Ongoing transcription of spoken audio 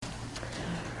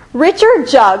Richard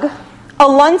Jugg, a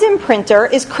London printer,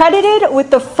 is credited with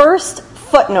the first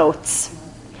footnotes.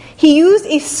 He used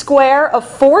a square of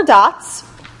 4 dots,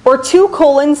 or 2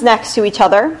 colons next to each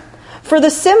other, for the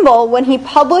symbol when he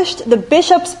published the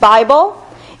Bishop's Bible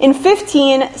in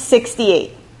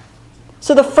 1568.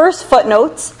 So the first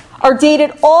footnotes are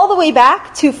dated all the way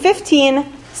back to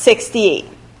 1568.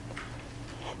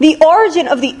 The origin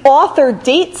of the author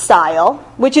date style,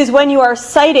 which is when you are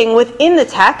citing within the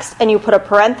text and you put a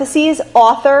parentheses,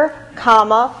 author,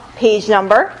 comma, page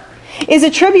number, is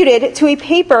attributed to a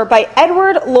paper by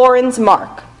Edward Lawrence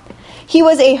Mark. He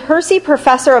was a Hersey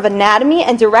professor of anatomy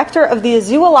and director of the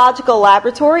zoological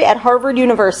laboratory at Harvard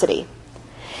University.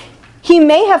 He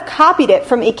may have copied it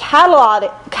from a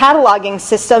cataloging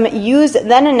system used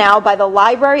then and now by the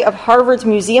Library of Harvard's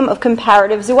Museum of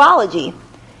Comparative Zoology.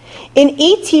 In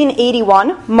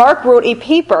 1881, Mark wrote a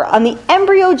paper on the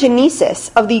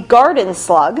embryogenesis of the garden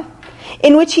slug,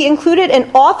 in which he included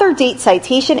an author date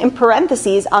citation in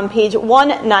parentheses on page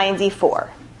 194.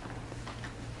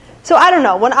 So I don't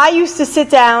know, when I used to sit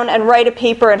down and write a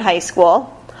paper in high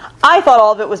school, I thought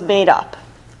all of it was made up.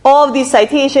 All of these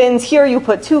citations, here you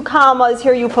put 2 commas,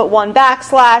 here you put 1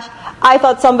 backslash. I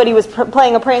thought somebody was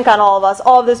playing a prank on all of us.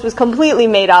 All of this was completely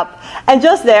made up and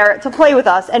just there to play with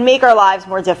us and make our lives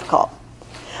more difficult.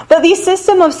 But the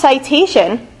system of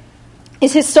citation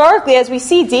is historically, as we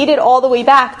see, dated all the way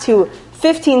back to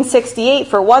 1568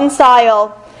 for one style,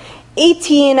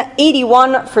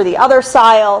 1881 for the other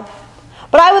style.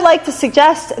 But I would like to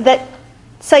suggest that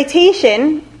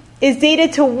citation is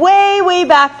dated to way, way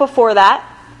back before that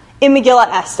in Megillat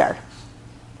Esther.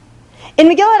 In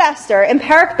Megillat Esther, in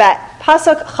Perek Bet,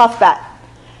 Pasuk Chaf Bet,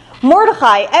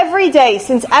 Mordechai, every day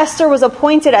since Esther was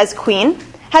appointed as queen,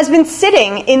 has been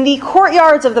sitting in the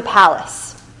courtyards of the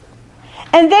palace.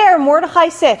 And there Mordechai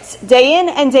sits, day in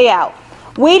and day out,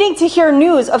 waiting to hear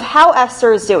news of how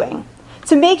Esther is doing,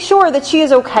 to make sure that she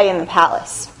is okay in the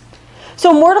palace.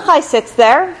 So Mordechai sits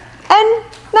there, and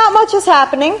not much is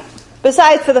happening,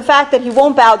 besides for the fact that he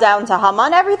won't bow down to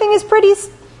Haman. Everything is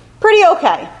pretty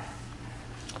okay.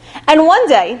 And one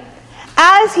day,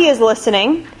 as he is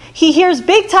listening, he hears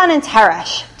Bigtan and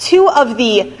Teresh, 2 of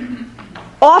the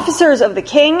officers of the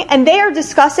king, and they are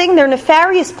discussing their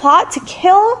nefarious plot to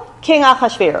kill King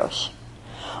Ahasuerus.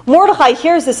 Mordechai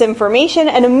hears this information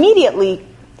and immediately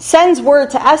sends word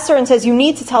to Esther and says, you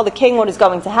need to tell the king what is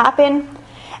going to happen.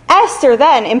 Esther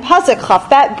then, in Pasuk Chaf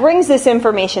Bet, brings this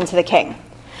information to the king.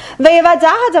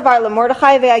 V'yevadaha Davar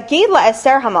leMordechai v'yagid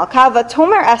la'Esther hamalka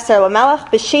v'tomer Esther lemelech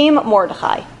b'shem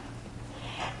Mordechai.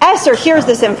 Esther hears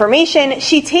this information,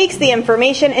 she takes the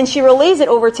information, and she relays it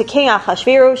over to King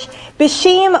Ahasuerus,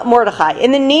 b'shem Mordechai,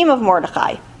 in the name of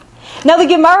Mordechai. Now the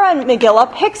Gemara in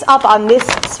Megillah picks up on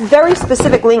this very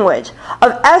specific language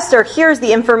of Esther hears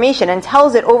the information and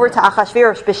tells it over to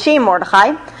Ahasuerus, b'shem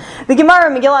Mordechai. The Gemara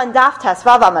in Megillah in Daf Tes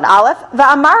Vav Amud Aleph,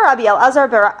 v'amar Rabbi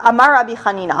Elazar amar Rabbi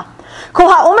Chanina,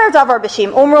 kol ha'omer davar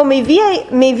b'shem Omro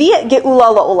mevi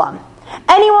Geulah la'olam.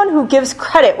 Anyone who gives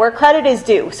credit where credit is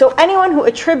due, so anyone who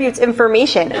attributes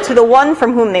information to the one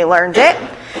from whom they learned it,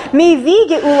 mevi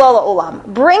Geulah la'olam,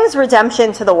 brings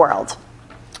redemption to the world.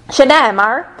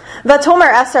 Shene'emar, v'tomer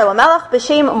Esther l'melech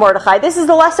b'shem Mordechai. This is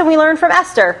the lesson we learned from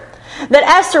Esther, that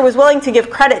Esther was willing to give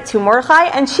credit to Mordechai,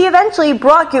 and she eventually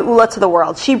brought Geulah to the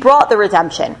world. She brought the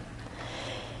redemption.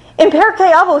 In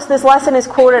Pirkei Avos, this lesson is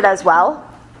quoted as well.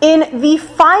 In the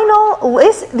final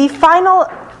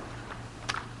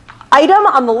item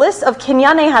on the list of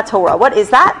Kinyanei HaTorah. What is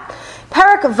that?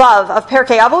 Perek Vav of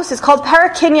Pirkei Avos is called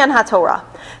Perek Kinyan HaTorah.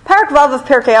 Perek Vav of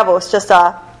Pirkei Avos, just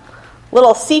a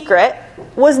little secret,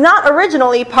 was not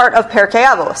originally part of Pirkei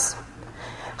Avos.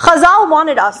 Chazal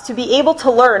wanted us to be able to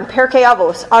learn Pirkei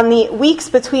Avos on the weeks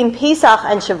between Pesach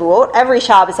and Shavuot, every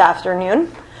Shabbos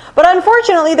afternoon. But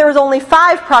unfortunately, there was only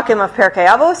 5 prakim of Pirkei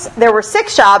Avos. There were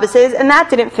 6 Shabboses, and that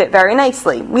didn't fit very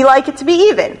nicely. We like it to be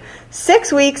even.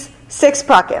 6 weeks, 6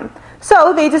 prakim.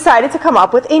 So they decided to come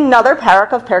up with another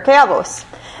parak of Pirkei Avos.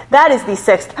 That is the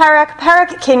 6th parak,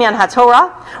 Perek Kinyan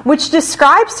HaTorah, which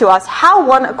describes to us how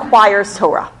one acquires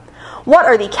Torah. What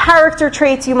are the character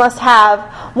traits you must have?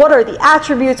 What are the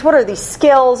attributes? What are the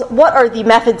skills? What are the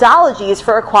methodologies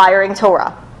for acquiring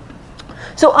Torah?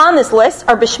 So on this list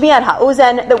are B'shmiat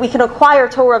ha'ozen, that we can acquire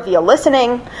Torah via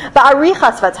listening,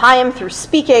 Ba'arichas v'tayim, through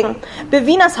speaking,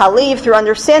 B'vinas halev, through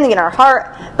understanding in our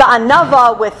heart,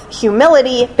 Ba'anava, with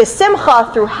humility,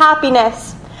 B'simcha, through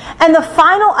happiness. And the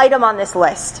final item on this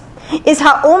list is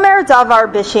ha'omer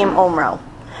davar b'shem Omro,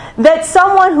 that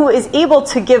someone who is able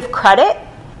to give credit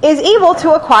is able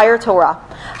to acquire Torah.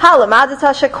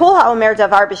 Halamadata shekol ha'omer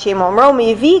davar b'shem omro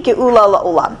mevi Geulah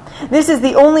la'olam. This is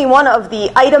the only one of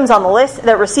the items on the list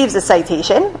that receives a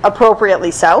citation,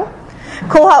 appropriately so.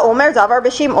 Kol ha'omer davar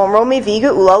b'shem omro mevi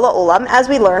Geulah la'olam, as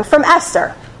we learned from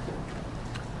Esther.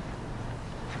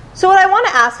 So what I want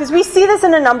to ask is, we see this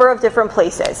in a number of different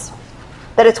places.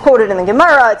 That it's quoted in the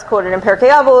Gemara, it's quoted in Pirkei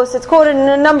Avos, it's quoted in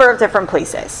a number of different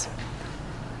places.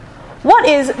 What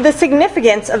is the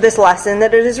significance of this lesson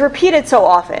that it is repeated so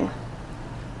often?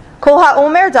 Kol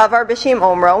ha'omer davar b'shem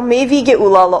omro mevi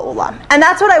Geulah la'olam. And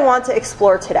that's what I want to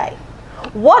explore today.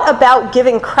 What about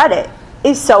giving credit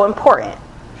is so important?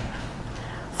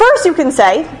 First, you can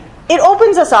say, it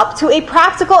opens us up to a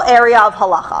practical area of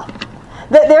halacha.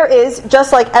 That there is,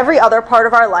 just like every other part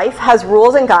of our life has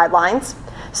rules and guidelines,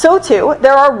 so too,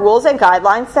 there are rules and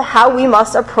guidelines to how we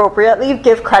must appropriately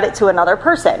give credit to another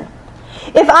person.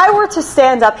 If I were to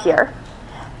stand up here,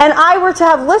 and I were to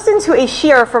have listened to a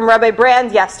shiur from Rabbi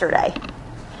Brand yesterday,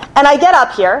 and I get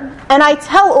up here, and I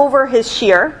tell over his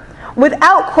shiur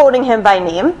without quoting him by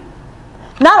name,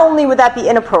 not only would that be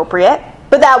inappropriate,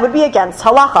 but that would be against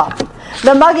halacha.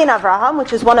 The Magen Avraham,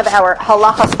 which is one of our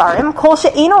halacha svarim, kol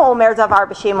she'eno omer davar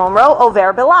b'shem omro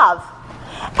over belav.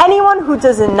 Anyone who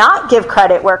does not give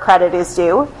credit where credit is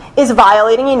due is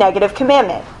violating a negative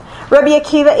commandment. Rabbi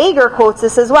Akiva Eger quotes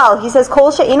this as well. He says,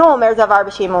 kol she'eno omer davar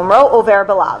b'shem omro over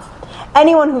belav.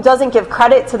 Anyone who doesn't give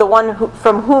credit to the one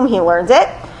from whom he learns it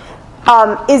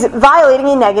is violating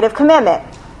a negative commandment.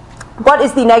 What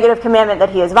is the negative commandment that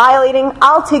he is violating?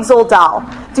 Al tigzol dal.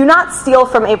 Do not steal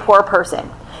from a poor person.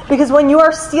 Because when you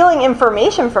are stealing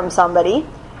information from somebody,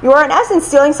 you are in essence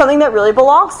stealing something that really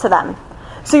belongs to them.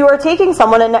 So you are taking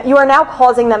someone and you are now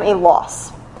causing them a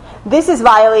loss. This is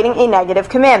violating a negative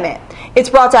commandment. It's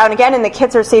brought down again in the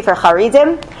Kitzer Sefer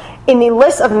Charidim, in the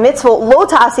list of mitzvot, lo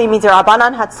ta'aseh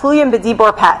midrabanan hatzluyim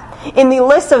b'dibor pet. In the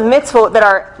list of mitzvot that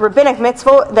are rabbinic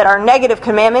mitzvot, that are negative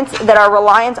commandments, that are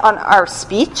reliant on our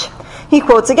speech. He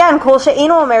quotes again, kol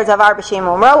she'eno omer davar b'shem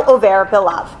omro over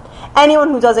belav. Anyone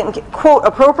who doesn't quote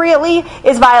appropriately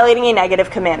is violating a negative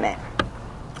commandment.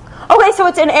 Okay, so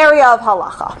it's an area of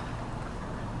halacha.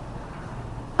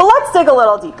 But let's dig a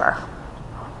little deeper.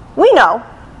 We know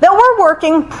that we're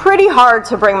working pretty hard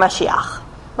to bring Mashiach,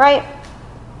 right?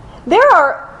 There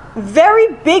are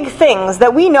very big things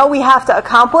that we know we have to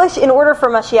accomplish in order for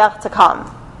Mashiach to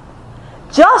come.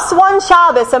 Just one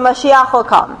Shabbos and Mashiach will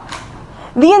come.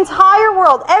 The entire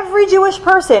world, every Jewish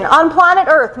person on planet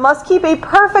Earth must keep a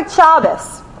perfect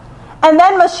Shabbos, and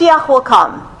then Mashiach will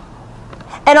come.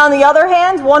 And on the other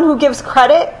hand, one who gives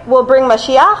credit will bring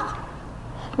Mashiach.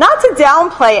 Not to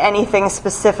downplay anything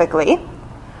specifically,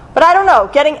 but I don't know,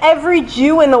 getting every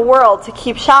Jew in the world to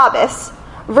keep Shabbos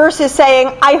versus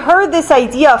saying, I heard this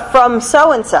idea from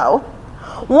so-and-so,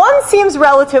 one seems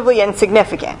relatively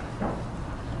insignificant.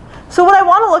 So what I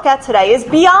want to look at today is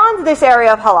beyond this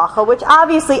area of halacha, which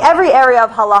obviously every area of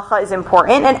halacha is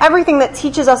important, and everything that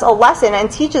teaches us a lesson and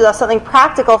teaches us something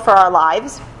practical for our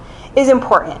lives is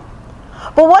important.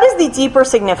 But what is the deeper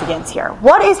significance here?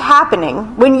 What is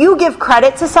happening when you give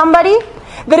credit to somebody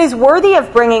that is worthy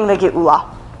of bringing the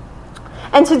Geulah?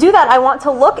 And to do that, I want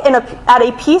to look at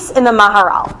a piece in the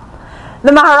Maharal.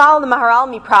 The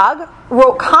Maharal Prague,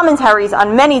 wrote commentaries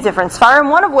on many different Sfarim,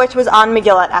 one of which was on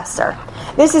Megillat Esther.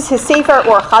 This is his Sefer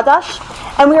Or Chadash,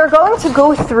 and we are going to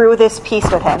go through this piece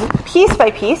with him, piece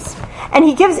by piece, and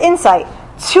he gives insight,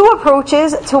 2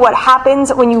 approaches to what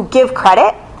happens when you give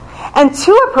credit, and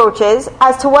 2 approaches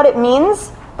as to what it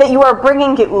means that you are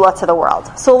bringing Geulah to the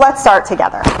world. So let's start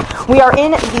together. We are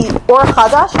in the Or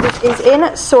Chadash, which is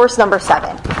in source number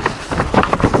 7.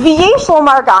 V'yesh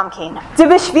lomar gamkein,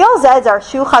 debishvil zeh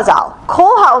darshu chazal,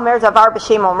 kol ha'omer davar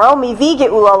b'shem omro mivi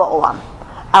Geulah la'olam.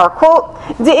 Our quote,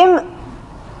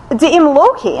 De'im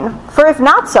lokein, for if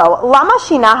not so, lama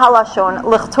shina halashon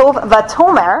lichtov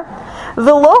vatomer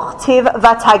v'lo chtiv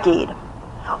vatagid.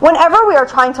 Whenever we are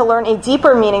trying to learn a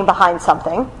deeper meaning behind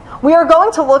something, we are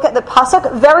going to look at the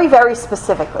pasuk very, very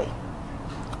specifically.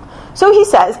 So he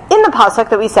says, in the pasuk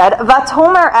that we said,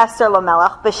 Vatomer Esther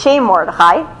Lamelech b'shem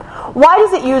Mordechai, why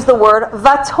does it use the word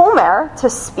Vatomer, to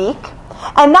speak,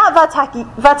 and not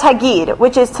Vatagid,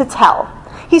 which is to tell?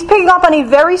 He's picking up on a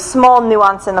very small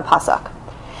nuance in the pasuk.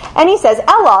 And he says,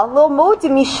 Ella lilmod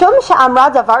mishum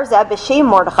she'amra davar zeh b'shem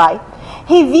Mordechai,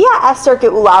 hevia Esther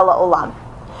Geulah la'olam.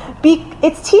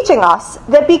 It's teaching us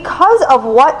that because of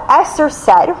what Esther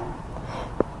said,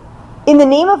 in the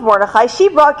name of Mordechai, she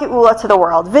brought Geulah to the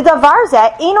world. V'davar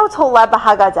zeh eino toleh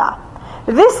b'haggadah.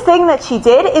 This thing that she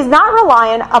did is not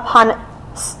reliant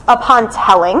upon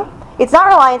telling. It's not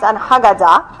reliant on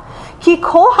Haggadah. Ki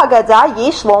kol Haggadah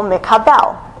yesh lo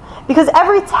mikabel. Because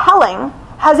every telling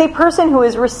has a person who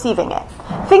is receiving it.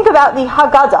 Think about the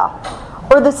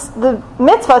Haggadah, or the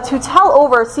mitzvah to tell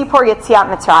over Sipor Yetziat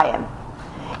Mitzrayim.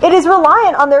 It is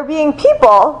reliant on there being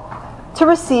people to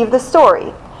receive the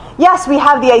story. Yes, we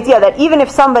have the idea that even if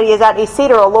somebody is at a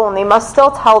Seder alone, they must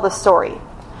still tell the story.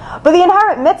 But the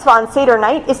inherent mitzvah on Seder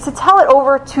night is to tell it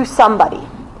over to somebody.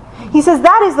 He says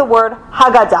that is the word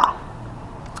Haggadah.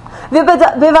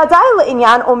 B'vadai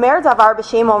le'inyan omer davar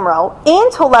b'shem omro, ein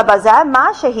tole bazeh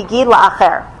ma shehigid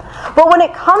la'acher. But when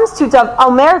it comes to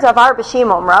omer davar b'shem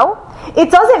omro, it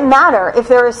doesn't matter if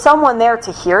there is someone there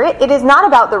to hear it. It is not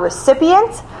about the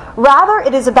recipient. Rather,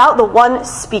 it is about the one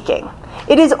speaking.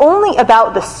 It is only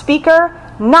about the speaker,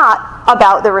 not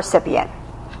about the recipient.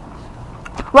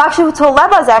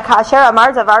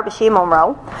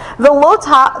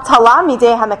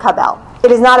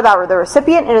 It is not about the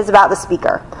recipient, it is about the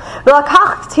speaker.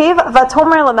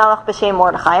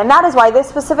 And that is why this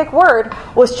specific word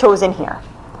was chosen here.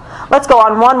 Let's go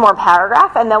on one more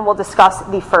paragraph and then we'll discuss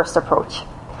the first approach.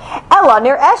 Ella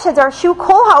nir'eh shedarshu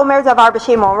kol ha'omer davar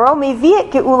b'shem omro mevii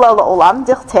et Geulah la'olam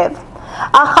dichtiv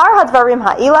achar hadvarim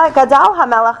ha'ila gadal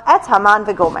hamelech et Haman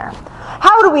v'gomer.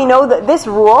 How do we know that this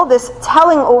rule, this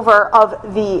telling over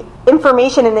of the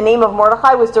information in the name of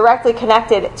Mordechai, was directly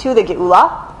connected to the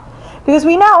Geulah? Because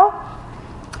we know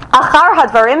achar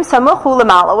hadvarim samuchu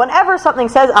lemala. Whenever something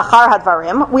says achar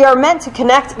hadvarim, we are meant to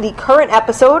connect the current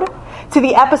episode to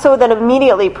the episode that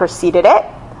immediately preceded it.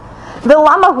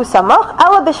 ולמה הוא סמוך?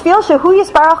 אלא בשביל שהוא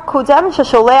יסברך קודם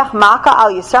ששולח מכה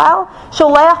על ישראל,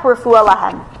 שולח רפואה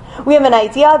להם. We have an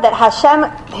idea that Hashem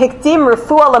hikdim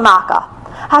refuah lemaka.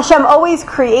 Hashem always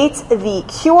creates the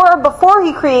cure before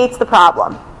he creates the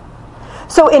problem.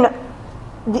 So in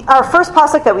our first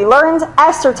pasuk that we learned,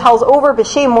 Esther tells over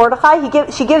b'shem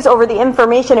Mordechai. She gives over the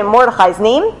information in Mordechai's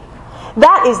name.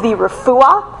 That is the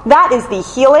refuah. That is the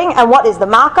healing. And what is the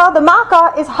makkah? The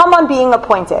makkah is Haman being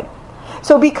appointed.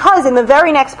 So because in the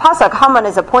very next pasuk Haman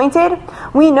is appointed,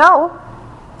 we know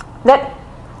that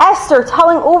Esther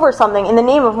telling over something in the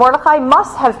name of Mordechai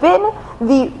must have been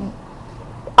the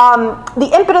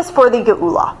impetus for the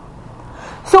Geulah.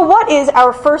 So what is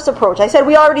our first approach? I said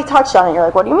we already touched on it. You're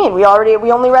like, what do you mean? We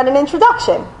only read an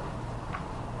introduction.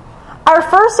 Our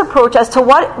first approach as to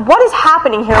what is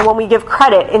happening here when we give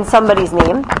credit in somebody's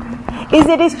name is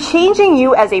it is changing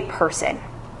you as a person.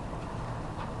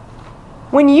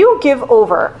 When you give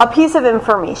over a piece of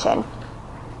information,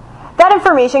 that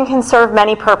information can serve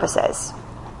many purposes.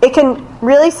 It can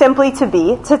really simply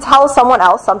to tell someone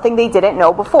else something they didn't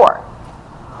know before.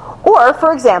 Or,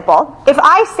 for example, if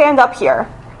I stand up here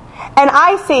and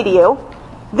I say to you,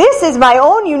 this is my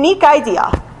own unique idea,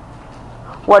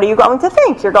 what are you going to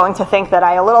think? You're going to think that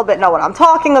I a little bit know what I'm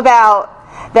talking about,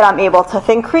 that I'm able to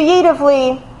think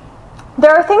creatively. There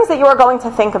are things that you are going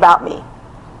to think about me.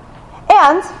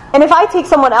 And if I take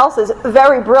someone else's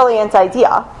very brilliant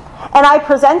idea and I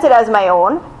present it as my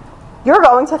own, you're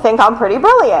going to think I'm pretty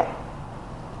brilliant.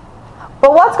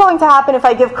 But what's going to happen if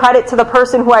I give credit to the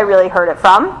person who I really heard it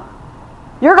from?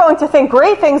 You're going to think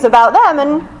great things about them,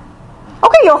 and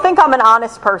okay, you'll think I'm an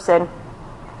honest person,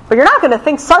 but you're not going to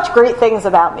think such great things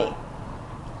about me.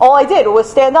 All I did was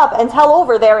stand up and tell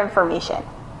over their information.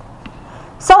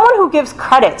 Someone who gives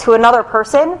credit to another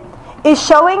person is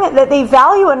showing that they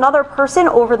value another person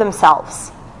over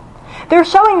themselves. They're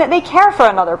showing that they care for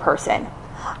another person.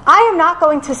 I am not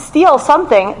going to steal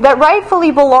something that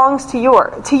rightfully belongs to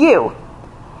you.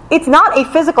 It's not a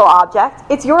physical object,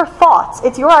 it's your thoughts,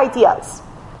 it's your ideas.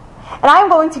 And I am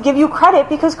going to give you credit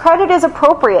because credit is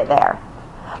appropriate there.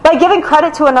 By giving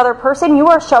credit to another person, you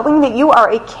are showing that you are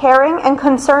a caring and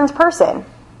concerned person.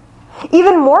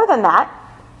 Even more than that,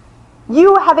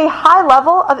 you have a high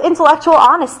level of intellectual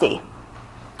honesty.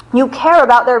 You care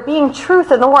about there being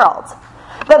truth in the world.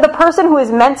 That the person who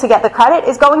is meant to get the credit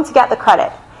is going to get the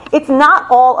credit. It's not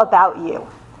all about you.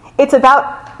 It's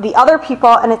about the other people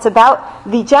and it's about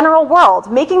the general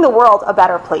world, making the world a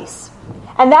better place.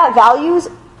 And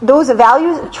those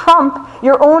values trump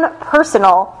your own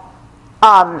personal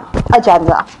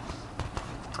agenda.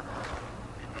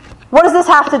 What does this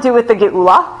have to do with the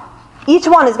Geulah? Each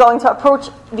one is going to approach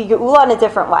the Geulah in a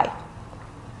different way.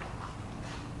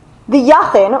 The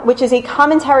Yachin, which is a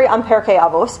commentary on Perkei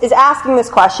Avos, is asking this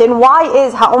question: why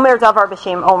is Ha'omer Davar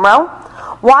b'Shem Omro?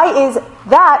 Why is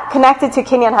that connected to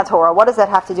Kinyan HaTorah? What does that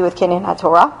have to do with Kinyan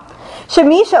HaTorah?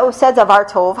 Shemi she'oseh davar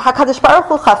tov, HaKadosh Baruch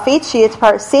Hu chafetz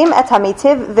sheyitparsim et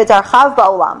hamitiv v'darchav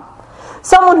ba'olam.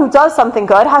 Someone who does something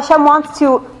good, Hashem wants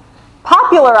to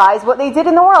popularize what they did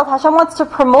in the world. Hashem wants to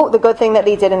promote the good thing that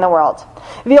they did in the world.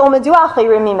 V'yomedu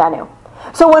achirim mimenu.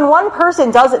 So when one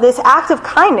person does this act of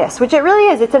kindness, which it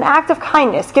really is, it's an act of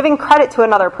kindness, giving credit to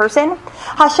another person,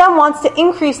 Hashem wants to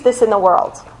increase this in the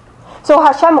world. So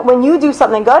Hashem, when you do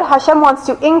something good, Hashem wants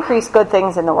to increase good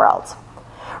things in the world.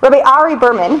 Rabbi Ari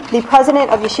Berman, the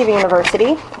president of Yeshiva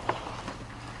University,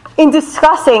 in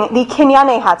discussing the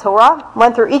Kinyanei HaTorah,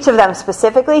 went through each of them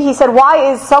specifically. He said,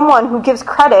 why is someone who gives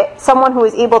credit someone who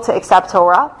is able to accept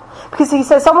Torah? Because he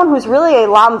says someone who's really a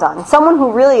lamdan, someone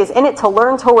who really is in it to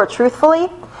learn Torah truthfully,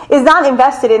 is not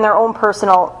invested in their own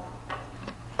personal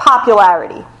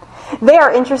popularity. They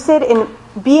are interested in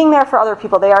being there for other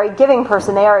people. They are a giving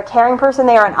person. They are a caring person.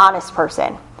 They are an honest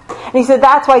person. And he said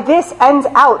that's why this ends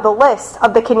out the list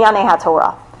of the Kinyanei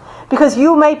HaTorah. Because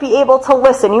you might be able to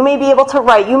listen, you may be able to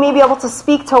write, you may be able to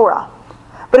speak Torah.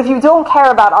 But if you don't care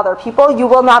about other people, you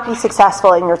will not be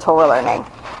successful in your Torah learning.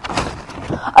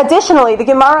 Additionally, the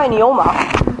Gemara in Yoma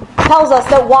tells us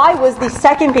that why was the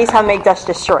second Beis HaMikdash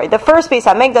destroyed? The first Beis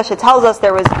HaMikdash, it tells us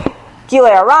there was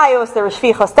Gilei Arayos, there was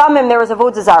Shvichas Damim, there was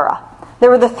Avodah Zarah. There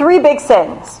were the three big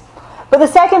sins. But the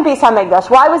second Beis HaMikdash,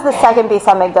 why was the second Beis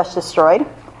HaMikdash destroyed?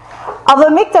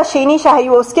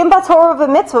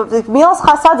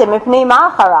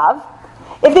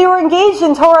 If they were engaged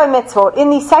in Torah and mitzvot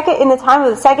in the time of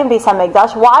the second Beis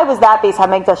HaMikdash, why was that Beis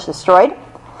HaMikdash destroyed?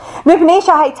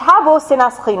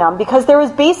 Because there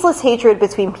was baseless hatred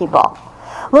between people.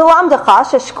 We learn that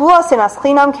sinas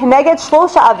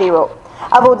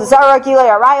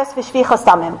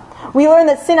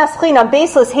chinam,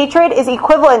 baseless hatred, is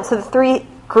equivalent to the three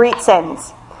great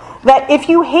sins. That if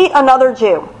you hate another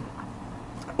Jew,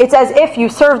 it's as if you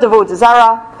served Avodah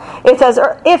Zarah, it's as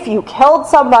if you killed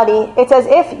somebody, it's as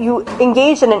if you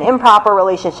engaged in an improper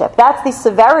relationship. That's the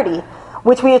severity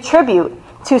which we attribute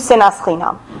to sinas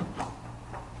chinam.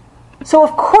 So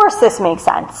of course this makes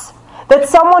sense. That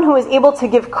someone who is able to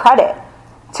give credit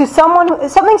to someone,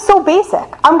 something so basic,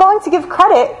 I'm going to give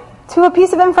credit to a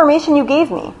piece of information you gave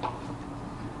me.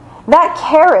 That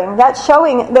caring, that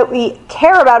showing that we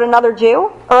care about another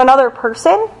Jew or another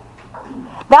person,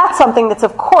 that's something that's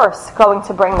of course going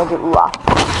to bring the Geulah.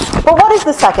 But what is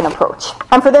the second approach?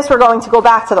 And for this we're going to go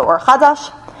back to the Or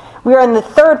Chadash. We are in the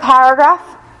third paragraph.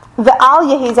 Ve'al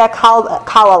yehi zeh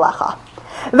Kallah lecha.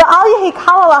 Ve'al yehi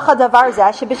Kallah lecha davar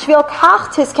zeh shebishvil kach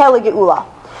tizkeh leGeulah.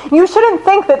 You shouldn't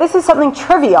think that this is something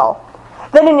trivial.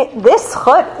 That in this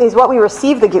chut is what we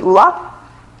receive the Geulah.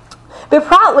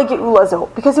 B'prat leGeulah zo,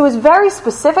 because it was very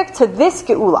specific to this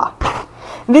Geulah.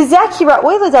 V'zeh ki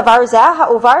ra'oi ledavar zeh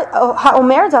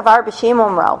ha'omer davar b'shem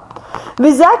Omro.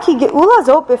 V'zeh ki Geulah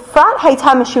zo b'prat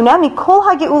hayta meshuneh mikol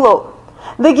ha'geulot.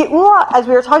 The Geulah, as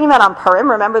we were talking about on Purim,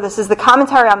 remember this is the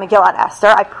commentary on Megillat Esther.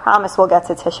 I promise we'll get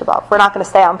to Tisha B'Av. We're not going to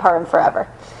stay on Purim forever.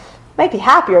 Might be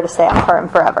happier to stay on Purim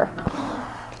forever.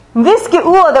 This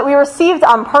Geulah that we received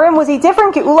on Purim was a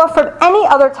different Geulah from any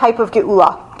other type of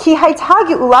Geulah. Ki hayta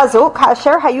Geulah zo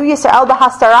ka'asher hayu Yisrael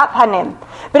b'hastarat panim.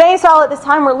 B'nai Yisrael at this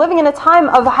time were living in a time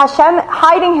of Hashem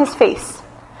hiding His face.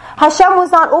 Hashem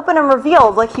was not open and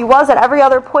revealed like He was at every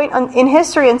other point in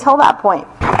history until that point.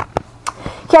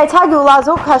 Ki hayta Geulah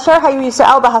zo ka'asher hayu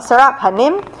Yisrael b'hastarat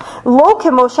panim lo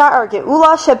kemosha ar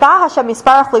Geulah sheba Hashem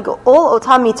yisparach le'gol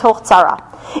otam mitoch tzara.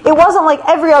 It wasn't like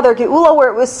every other Geulah where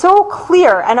it was so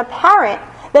clear and apparent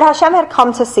that Hashem had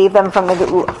come to save them from the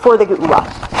Geulah, for the Geulah.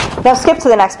 Now skip to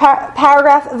the next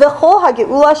paragraph. V'chol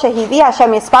ha'Geulah shehivi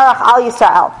Hashem yisparach al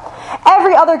Yisrael.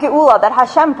 Every other Geulah that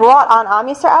Hashem brought on Am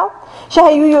Yisrael,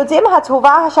 shehayu yodim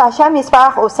ha'tova Hashem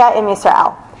yisparach oseh im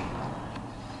Yisrael.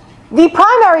 The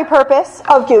primary purpose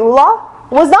of Geulah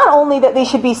was not only that they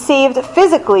should be saved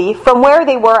physically from where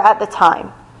they were at the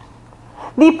time.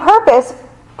 The purpose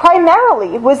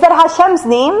primarily was that Hashem's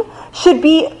name should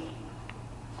be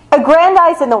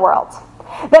aggrandized in the world.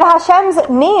 That Hashem's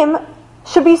name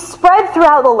should be spread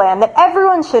throughout the land. That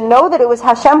everyone should know that it was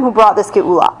Hashem who brought this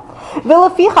Geulah.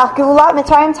 When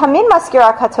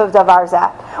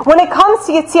it comes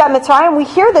to Yetziat Mitzrayim, we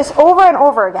hear this over and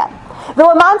over again.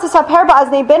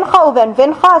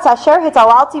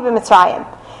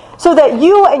 So that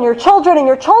you and your children and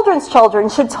your children's children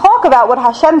should talk about what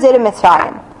Hashem did in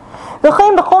Mitzrayim.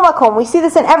 We see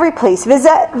this in every place. By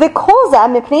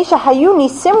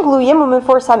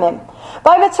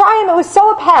Mitzrayim it was so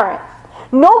apparent.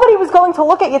 Nobody was going to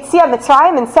look at Yetziat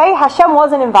Mitzrayim and say Hashem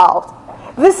wasn't involved.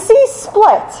 The sea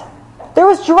split. There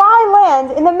was dry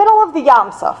land in the middle of the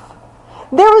Yam Suf.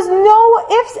 There was no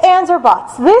ifs, ands, or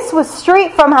buts. This was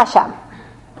straight from Hashem.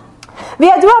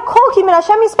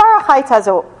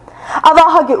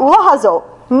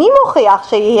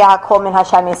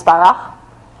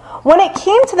 When it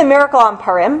came to the miracle on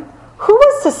Purim, who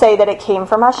was to say that it came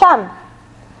from Hashem?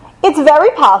 It's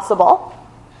very possible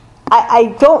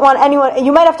I don't want anyone,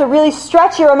 you might have to really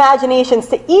stretch your imaginations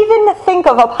to even think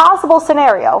of a possible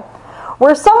scenario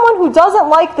where someone who doesn't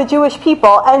like the Jewish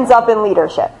people ends up in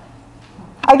leadership.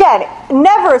 Again,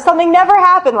 something never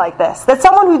happened like this, that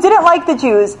someone who didn't like the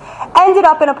Jews ended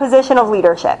up in a position of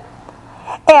leadership.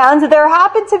 And there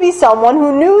happened to be someone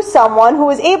who knew someone who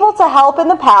was able to help in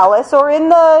the palace or in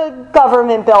the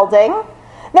government building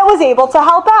that was able to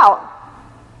help out.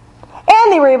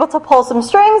 And they were able to pull some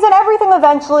strings, and everything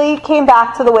eventually came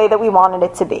back to the way that we wanted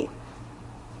it to be.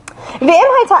 Ve'im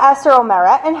hayta Esther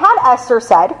omeret, and had Esther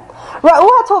said, Ra'u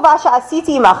ha'tova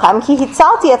she'asiti imachem, ki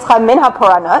hitzalti etzchem min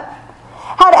ha'poranot.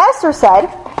 Had Esther said,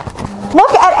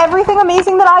 look at everything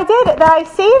amazing that I did, that I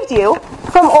saved you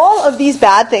from all of these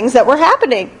bad things that were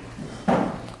happening.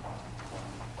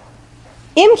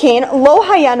 Imkain lo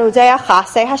hayanu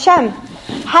de'achase Hashem.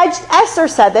 Had Esther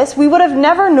said this, we would have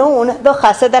never known the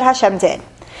chesed that Hashem did.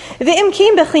 The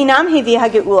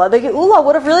Geulah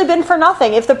would have really been for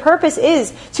nothing. If the purpose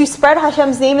is to spread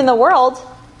Hashem's name in the world,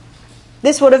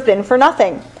 this would have been for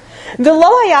nothing. It's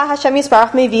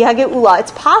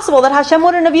possible that Hashem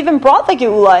wouldn't have even brought the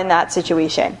Geulah in that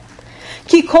situation.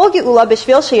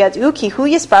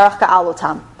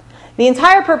 The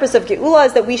entire purpose of Geulah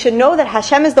is that we should know that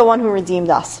Hashem is the one who redeemed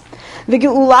us.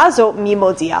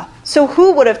 So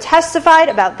who would have testified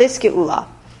about this Geulah?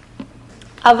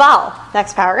 Aval,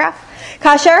 next paragraph.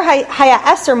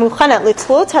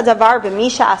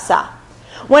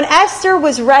 When Esther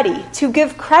was ready to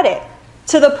give credit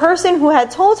to the person who had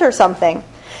told her something,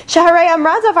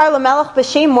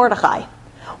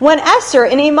 when Esther,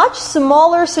 in a much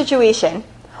smaller situation,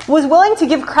 was willing to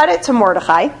give credit to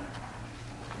Mordechai,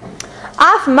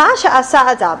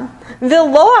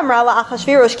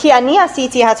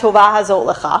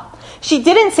 she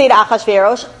didn't say to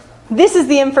Achashverosh, this is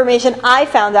the information I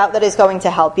found out that is going to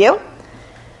help you.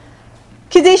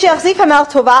 She wasn't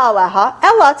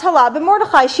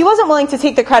willing to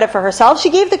take the credit for herself. She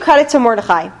gave the credit to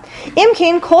Mordechai.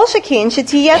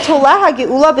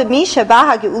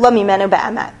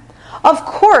 Of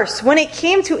course, when it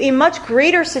came to a much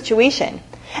greater situation,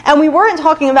 and we weren't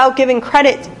talking about giving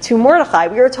credit to Mordechai,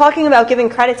 we were talking about giving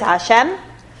credit to Hashem.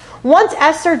 Once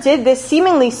Esther did this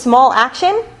seemingly small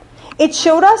action, it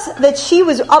showed us that she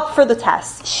was up for the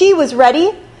test. She was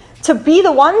ready to be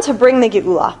the one to bring the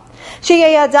Geulah. She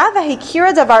recognized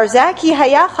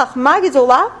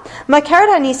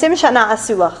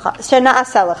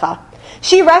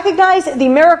the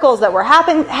miracles that were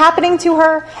happening to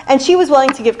her, and she was willing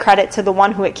to give credit to the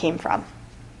one who it came from.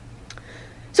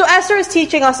 So Esther is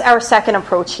teaching us our second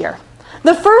approach here.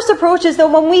 The first approach is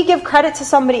that when we give credit to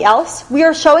somebody else, we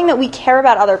are showing that we care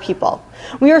about other people.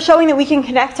 We are showing that we can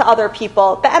connect to other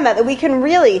people, that we can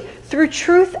really, through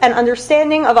truth and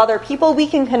understanding of other people, we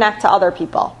can connect to other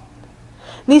people.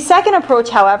 The second approach,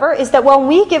 however, is that when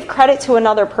we give credit to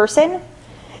another person,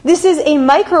 this is a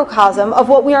microcosm of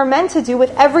what we are meant to do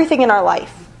with everything in our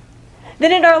life.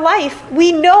 That in our life,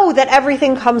 we know that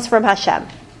everything comes from Hashem.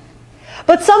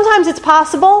 But sometimes it's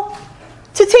possible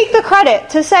to take the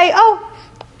credit, to say, oh,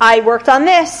 I worked on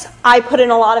this, I put in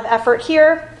a lot of effort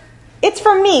here. It's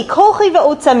from me. Kolchi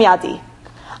ve'otzem yadi.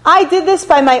 I did this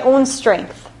by my own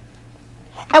strength.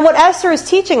 And what Esther is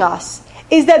teaching us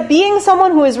is that being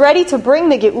someone who is ready to bring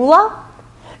the Geulah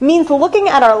means looking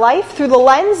at our life through the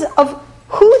lens of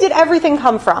who did everything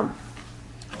come from.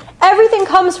 Everything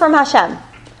comes from Hashem.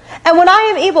 And when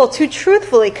I am able to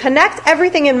truthfully connect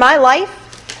everything in my life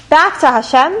back to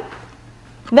Hashem,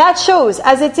 that shows,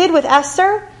 as it did with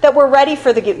Esther, that we're ready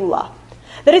for the Geulah.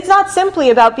 That it's not simply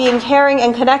about being caring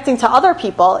and connecting to other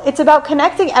people, it's about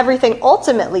connecting everything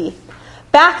ultimately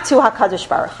back to HaKadosh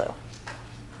Baruch Hu.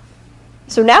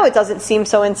 So now it doesn't seem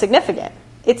so insignificant.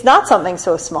 It's not something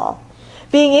so small.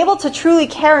 Being able to truly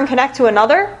care and connect to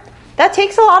another, that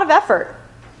takes a lot of effort.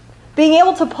 Being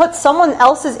able to put someone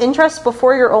else's interests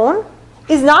before your own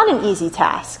is not an easy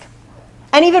task.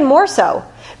 And even more so,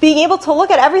 being able to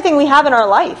look at everything we have in our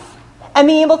life and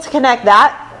being able to connect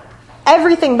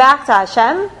everything back to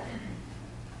Hashem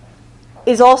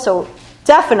is also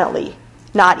definitely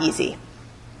not easy.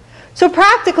 So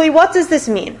practically, what does this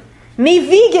mean?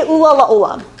 Mevi Geulah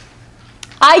la'olam.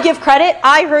 I give credit,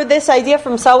 I heard this idea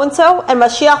from so-and-so, and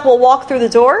Mashiach will walk through the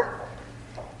door.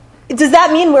 Does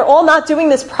that mean we're all not doing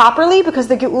this properly because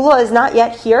the Geulah is not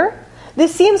yet here?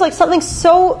 This seems like something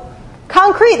so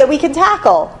concrete that we can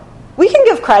tackle. We can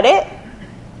give credit.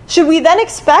 Should we then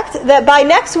expect that by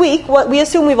next week, what we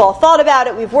assume we've all thought about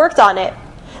it, we've worked on it,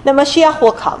 that Mashiach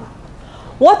will come?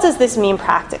 What does this mean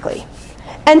practically?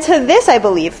 And to this, I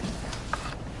believe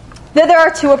that there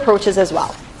are two approaches as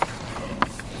well.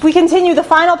 We continue the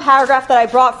final paragraph that I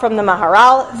brought from the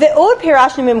Maharal. Ve'od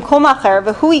pirashnu mimkom acher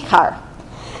v'hu ikar.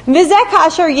 V'zeh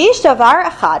ka'asher yesh davar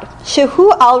echad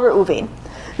shehu al Reuven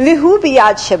v'hu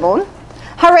biyad Shimon.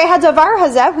 Harei hadavar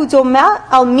hazeh hu domeh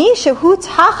al mi shehu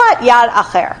tachat yad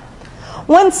acher.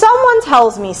 When someone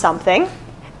tells me something,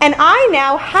 and I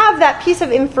now have that piece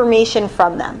of information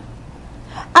from them,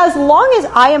 as long as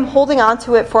I am holding on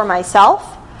to it for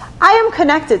myself, I am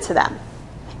connected to them.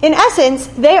 In essence,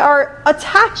 they are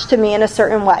attached to me in a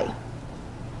certain way.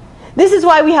 This is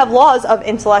why we have laws of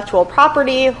intellectual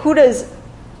property. Who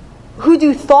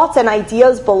do thoughts and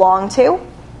ideas belong to?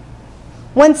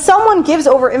 When someone gives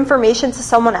over information to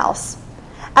someone else,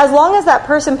 as long as that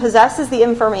person possesses the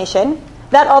information,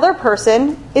 that other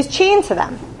person is chained to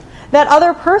them. That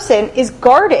other person is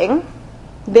guarding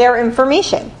their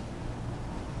information.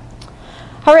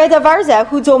 One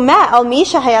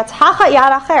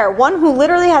who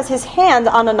literally has his hand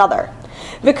on another.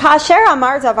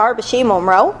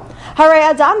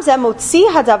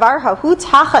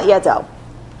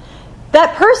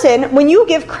 That person, when you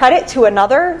give credit to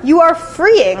another, you are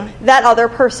freeing that other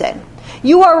person.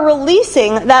 You are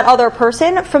releasing that other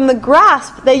person from the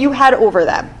grasp that you had over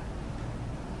them.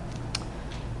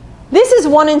 This is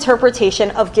one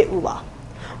interpretation of Geulah.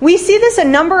 We see this a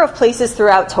number of places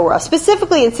throughout Torah.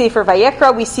 Specifically in Sefer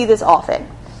Vayikra, we see this often.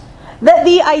 That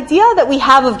the idea that we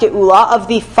have of Geulah, of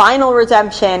the final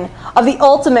redemption, of the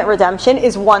ultimate redemption,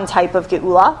 is one type of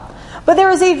Geulah. But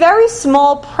there is a very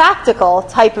small, practical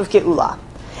type of Geulah.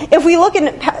 If we look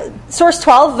in source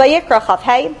 12, Vayikra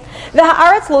Chavhei,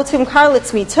 V'ha'aretz lo timkar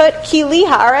litzmitut, ki li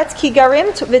ha'aretz ki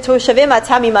garim v'toshavim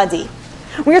atam imadi.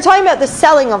 We are talking about the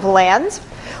selling of land.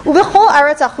 Land,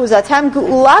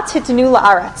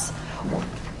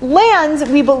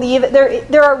 we believe,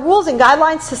 there are rules and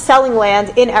guidelines to selling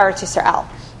land in Eretz Yisrael.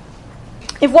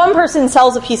 If one person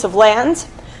sells a piece of land,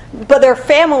 but their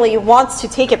family wants to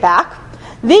take it back,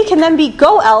 they can then be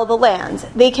goel the land.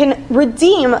 They can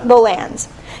redeem the land.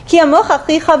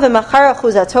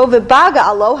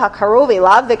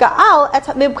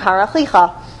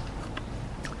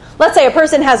 Let's say a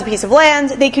person has a piece of land,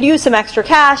 they could use some extra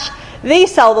cash, they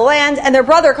sell the land, and their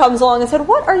brother comes along and said,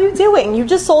 "What are you doing? You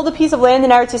just sold a piece of land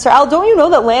in Eretz Yisrael. Don't you know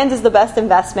that land is the best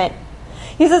investment?"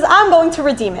 He says, "I'm going to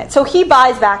redeem it." So he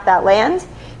buys back that land.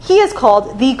 He is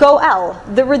called the Goel,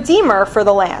 the redeemer for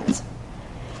the land.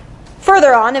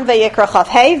 Further on in Vayikra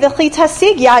Chavhei, V'chi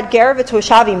tasig yad ger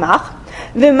v'toshav imach,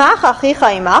 v'mach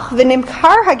achicha imach,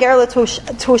 v'nimkar hager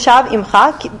l'toshav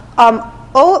imcha,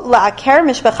 o la'aker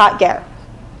mishpachat ger.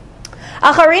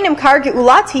 Acharei nimkar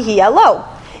ge'ulat hihi alo.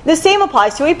 The same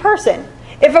applies to a person.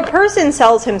 If a person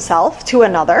sells himself to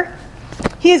another,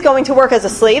 he is going to work as a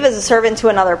slave, as a servant to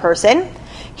another person.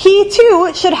 He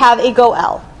too should have a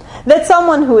goel. That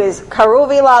someone who is karov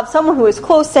elav, someone who is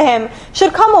close to him,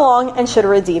 should come along and should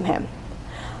redeem him.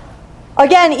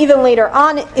 Again, even later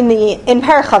on in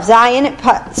Perek Chav Zayin,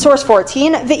 source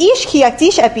 14, V'ish ki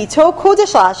yakdish et bito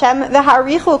kodesh la'Hashem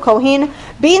v'ha'arichu kohin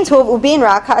bein tov ubein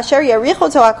ra ka'asher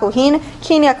yarichu to ha'kohin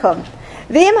kin yakum.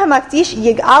 V'im hamakdish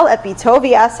yig'al et bito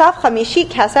v'yasaf chamishi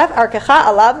kasef arkecha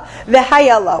alav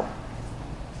v'hayalo.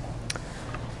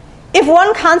 If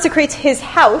one consecrates his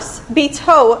house,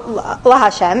 bito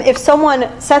laHashem, if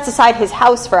someone sets aside his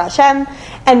house for Hashem,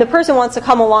 and the person wants to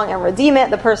come along and redeem it,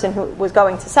 the person who was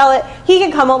going to sell it, he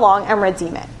can come along and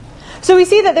redeem it. So we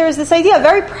see that there is this idea,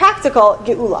 very practical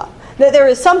Geulah, that there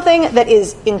is something that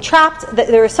is entrapped, that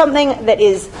there is something that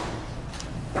is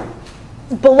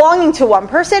belonging to one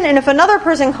person, and if another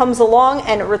person comes along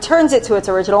and returns it to its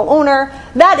original owner,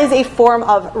 that is a form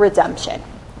of redemption.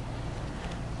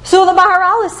 So the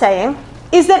Maharal is saying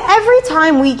is that every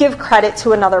time we give credit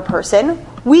to another person,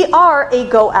 we are a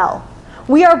goel.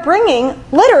 We are bringing,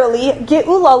 literally,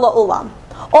 Geulah la'olam.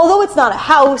 Although it's not a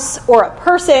house, or a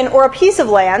person, or a piece of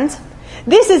land,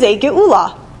 this is a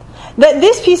Geulah. That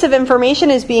this piece of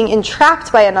information is being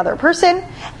entrapped by another person,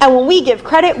 and when we give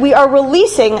credit, we are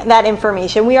releasing that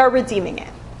information, we are redeeming it.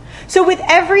 So with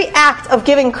every act of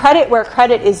giving credit where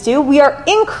credit is due, we are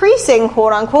increasing,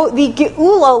 quote unquote, the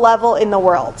Geulah level in the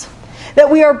world. That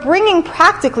we are bringing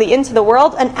practically into the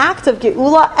world an act of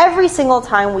Geulah every single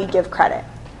time we give credit.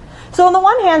 So on the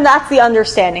one hand, that's the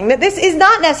understanding, that this is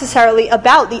not necessarily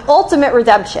about the ultimate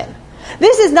redemption.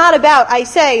 This is not about, I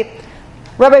say,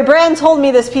 Rabbi Brand told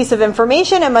me this piece of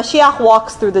information and Mashiach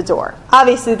walks through the door.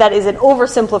 Obviously that is an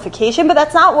oversimplification, but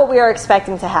that's not what we are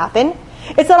expecting to happen.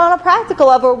 It's that on a practical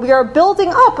level, we are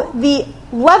building up the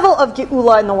level of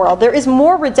Geulah in the world. There is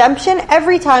more redemption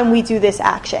every time we do this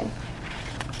action.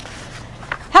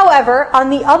 However, on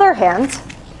the other hand,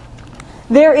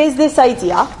 there is this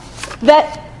idea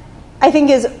that I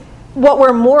think is what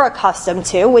we're more accustomed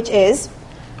to, which is,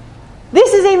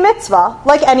 this is a mitzvah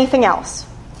like anything else.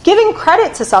 Giving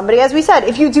credit to somebody, as we said,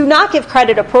 if you do not give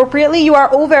credit appropriately, you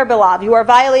are over belav, you are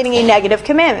violating a negative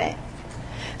commandment.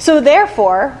 So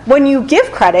therefore, when you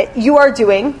give credit, you are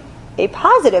doing a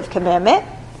positive commandment,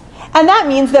 and that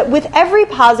means that with every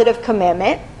positive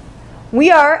commandment, we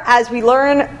are, as we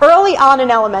learn early on in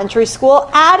elementary school,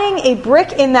 adding a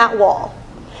brick in that wall.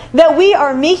 That we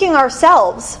are making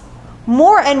ourselves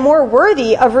more and more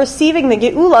worthy of receiving the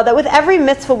Geulah, that with every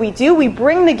mitzvah we do, we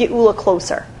bring the Geulah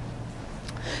closer.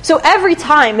 So every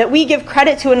time that we give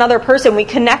credit to another person, we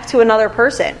connect to another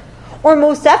person. Or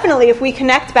most definitely, if we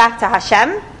connect back to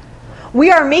Hashem,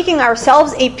 we are making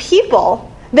ourselves a people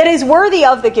that is worthy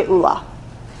of the Geulah.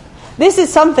 This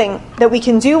is something that we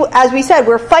can do. As we said,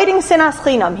 we're fighting sinas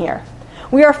chinam here.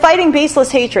 We are fighting baseless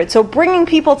hatred. So bringing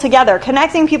people together,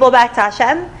 connecting people back to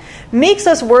Hashem, makes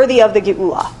us worthy of the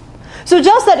Geulah. So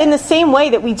just that in the same way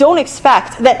that we don't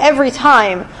expect that every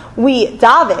time we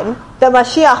daven, that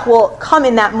Mashiach will come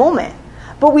in that moment,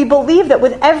 but we believe that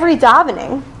with every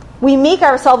davening, we make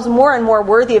ourselves more and more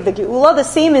worthy of the Geulah, the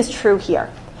same is true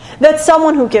here. That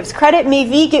someone who gives credit may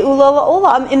be Geulah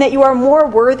la'olam, in that you are more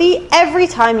worthy every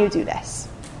time you do this.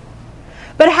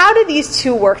 But how do these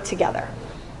two work together?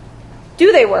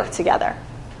 Do they work together?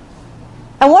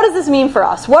 And what does this mean for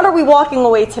us? What are we walking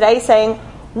away today saying,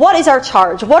 what is our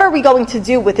charge? What are we going to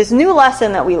do with this new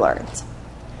lesson that we learned?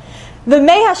 The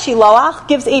Mei HaShiloach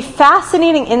gives a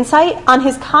fascinating insight on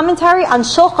his commentary on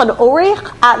Shulchan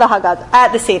Aruch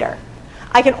at the Seder.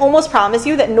 I can almost promise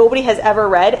you that nobody has ever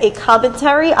read a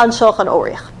commentary on Shulchan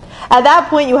Aruch. At that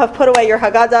point, you have put away your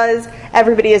Haggadahs,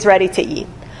 everybody is ready to eat.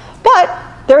 But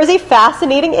there is a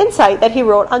fascinating insight that he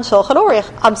wrote on Shulchan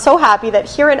Aruch. I'm so happy that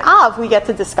here in Av we get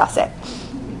to discuss it.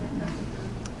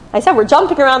 I said we're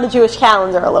jumping around the Jewish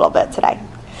calendar a little bit today.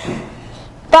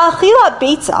 Ba'achilat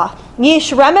beitza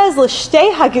yesh remez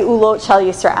l'shtei hageulot shel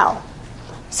Yisrael.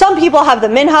 Some people have the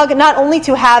minhag not only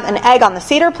to have an egg on the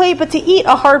Seder plate, but to eat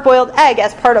a hard-boiled egg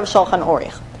as part of Shulchan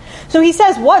Aruch. So he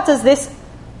says, what does this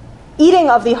eating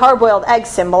of the hard-boiled egg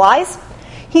symbolize?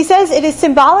 He says it is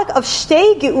symbolic of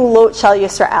Shtei Geulot Shel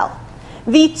Yisrael.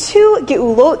 The two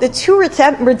Geulot, the two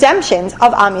redemptions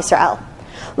of Am Yisrael.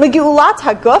 Legeulat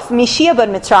Haguf Mishia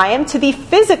ben Mitzrayim, to the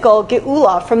physical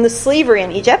Geulah from the slavery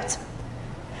in Egypt.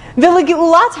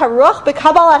 V'legeulat Haruch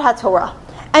b'Kabbalat HaTorah,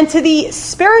 and to the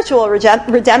spiritual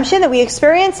redemption that we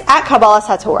experience at Kabbalas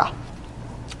HaTorah.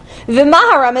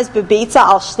 V'maharam is bebeitza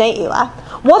al shnei ila.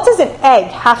 What does an egg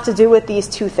have to do with these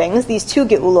two things, these two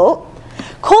geulot?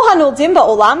 Kol hanoldim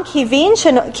ba'olam kivan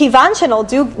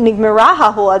shenoldu nigmara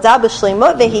ha'holada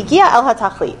b'shleimut vehigia el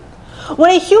hatachlit.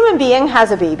 When a human being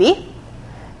has a baby,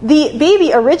 the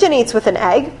baby originates with an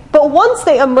egg, but once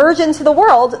they emerge into the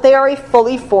world, they are a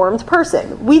fully formed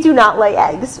person. We do not lay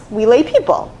eggs, we lay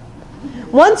people.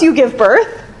 Once you give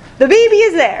birth, the baby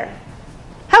is there.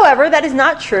 However, that is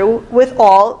not true with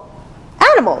all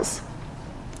animals.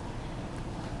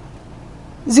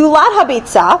 Zulat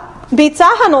habitza,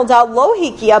 bitza hanolda lo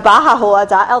hikia baha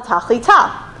holada el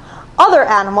tachlita. Other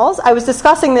animals, I was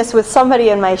discussing this with somebody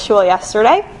in my shul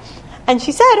yesterday, and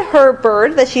she said her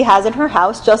bird that she has in her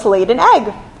house just laid an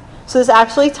egg. So this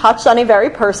actually touched on a very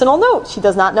personal note. She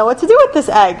does not know what to do with this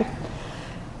egg.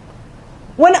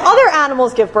 When other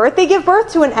animals give birth, they give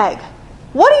birth to an egg.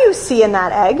 What do you see in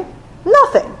that egg?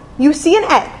 Nothing. You see an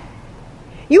egg.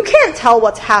 You can't tell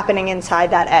what's happening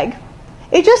inside that egg.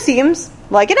 It just seems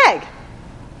like an egg.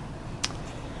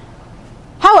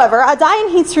 However,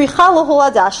 adayin hitzricha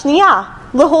leholada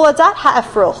shniya, leholadat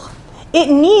ha'efruch. It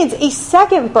needs a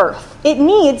second birth. It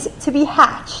needs to be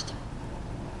hatched.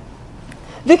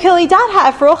 V'kelidat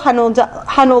ha'efruch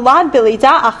hanolad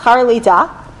bilida achar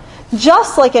lida.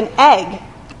 Just like an egg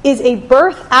is a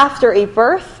birth after a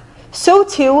birth, so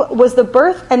too was the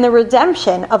birth and the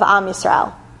redemption of Am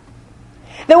Yisrael.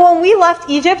 That when we left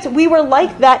Egypt, we were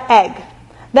like that egg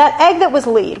that was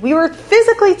laid. We were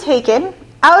physically taken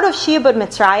out of Shi'ud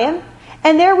Mitzrayim,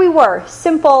 and there we were,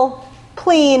 simple,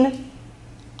 plain,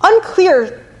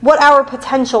 unclear what our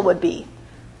potential would be.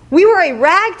 We were a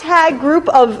ragtag group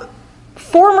of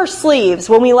former slaves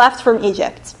when we left from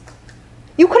Egypt.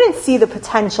 You couldn't see the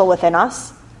potential within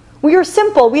us. We were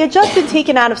simple. We had just been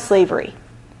taken out of slavery.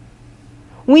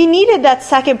 We needed that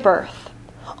second birth.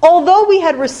 Although we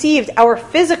had received our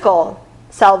physical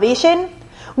salvation,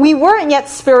 we weren't yet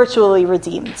spiritually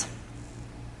redeemed.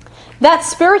 That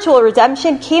spiritual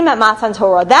redemption came at Matan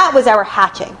Torah. That was our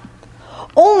hatching.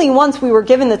 Only once we were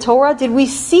given the Torah did we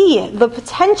see the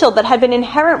potential that had been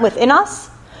inherent within us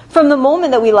from the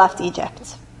moment that we left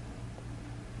Egypt.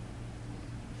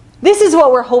 This is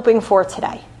what we're hoping for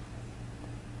today.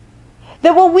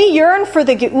 that when we yearn for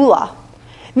the Geulah,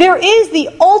 there is the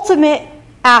ultimate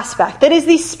aspect, that is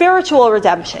the spiritual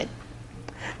redemption,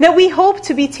 that we hope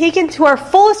to be taken to our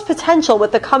fullest potential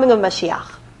with the coming of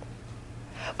Mashiach.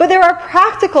 But there are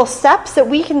practical steps that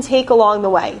we can take along the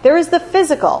way. There is the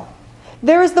physical.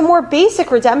 There is the more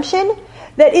basic redemption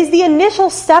that is the initial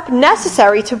step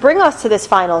necessary to bring us to this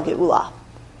final Geulah.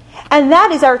 And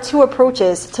that is our two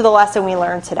approaches to the lesson we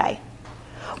learned today.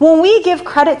 When we give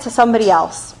credit to somebody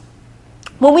else,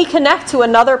 when we connect to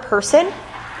another person,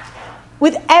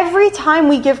 with every time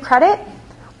we give credit,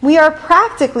 we are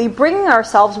practically bringing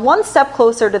ourselves one step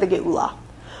closer to the Geulah.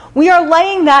 We are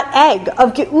laying that egg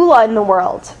of Geulah in the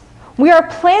world. We are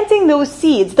planting those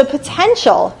seeds, the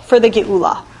potential for the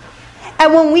Geulah.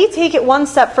 And when we take it one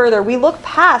step further, we look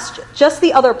past just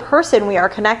the other person we are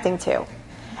connecting to.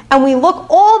 And we look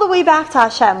all the way back to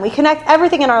Hashem. We connect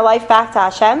everything in our life back to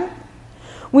Hashem.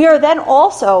 We are then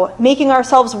also making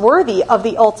ourselves worthy of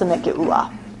the ultimate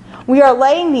Geulah. We are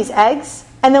laying these eggs,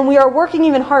 and then we are working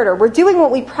even harder. We're doing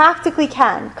what we practically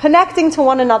can, connecting to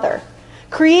one another,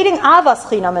 creating avas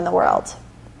chinam in the world.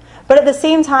 But at the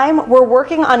same time, we're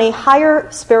working on a higher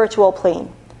spiritual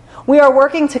plane. We are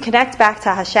working to connect back to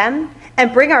Hashem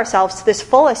and bring ourselves to this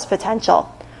fullest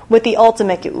potential with the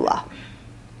ultimate Geulah.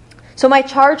 So my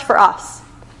charge for us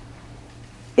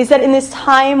is that in this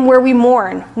time where we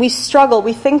mourn, we struggle,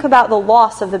 we think about the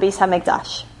loss of the Beis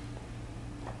HaMikdash.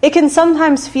 It can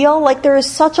sometimes feel like there is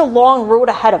such a long road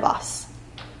ahead of us.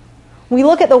 We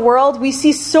look at the world, we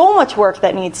see so much work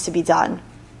that needs to be done.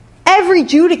 Every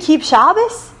Jew to keep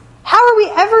Shabbos? How are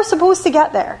we ever supposed to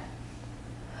get there?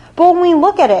 But when we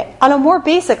look at it on a more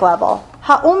basic level,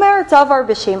 Ha'omer Davar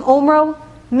b'shem Omro,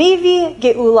 Mevi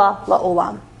Geulah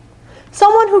la'olam.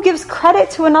 Someone who gives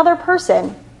credit to another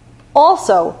person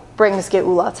also brings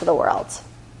Geulah to the world.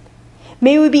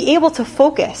 May we be able to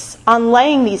focus on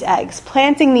laying these eggs,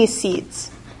 planting these seeds,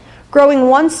 growing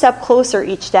one step closer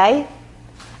each day,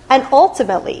 and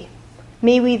ultimately,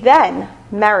 may we then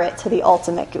merit to the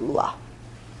ultimate Geulah.